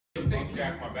thing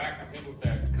jacked my back. I think with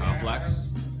that complex.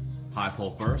 High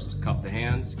pull first, cup the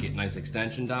hands, get nice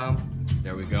extension down.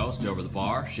 There we go, stay over the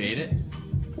bar, shade it.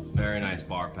 Very nice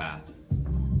bar path.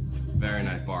 Very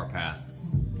nice bar path.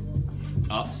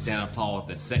 Up, stand up tall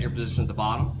with it. Set your position at the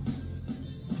bottom.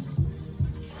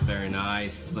 Very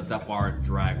nice. Let that bar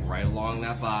drag right along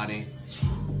that body.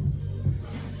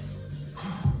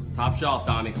 Top shelf,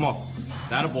 Donnie, come on.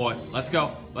 That a boy. Let's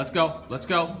go, let's go, let's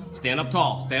go. Stand up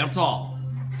tall, stand up tall.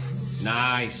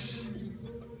 Nice.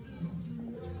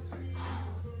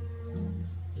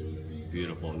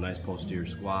 Beautiful, nice posterior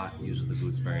squat, uses the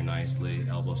glutes very nicely,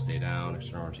 elbows stay down,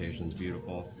 external rotation's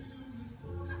beautiful.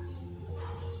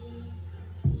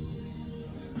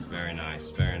 Very nice,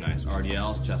 very nice.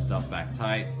 RDLs, chest up, back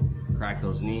tight, crack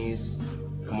those knees,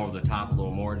 come over the top a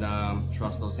little more, Dom,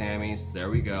 trust those hammies, there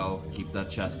we go. Keep that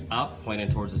chest up,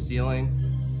 pointing towards the ceiling.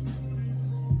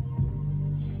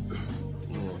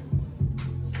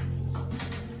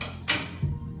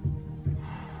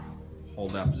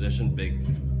 Hold that position, big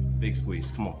squeeze,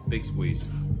 come on, big squeeze,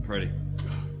 pretty.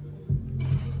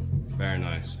 Very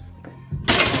nice.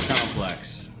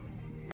 Complex.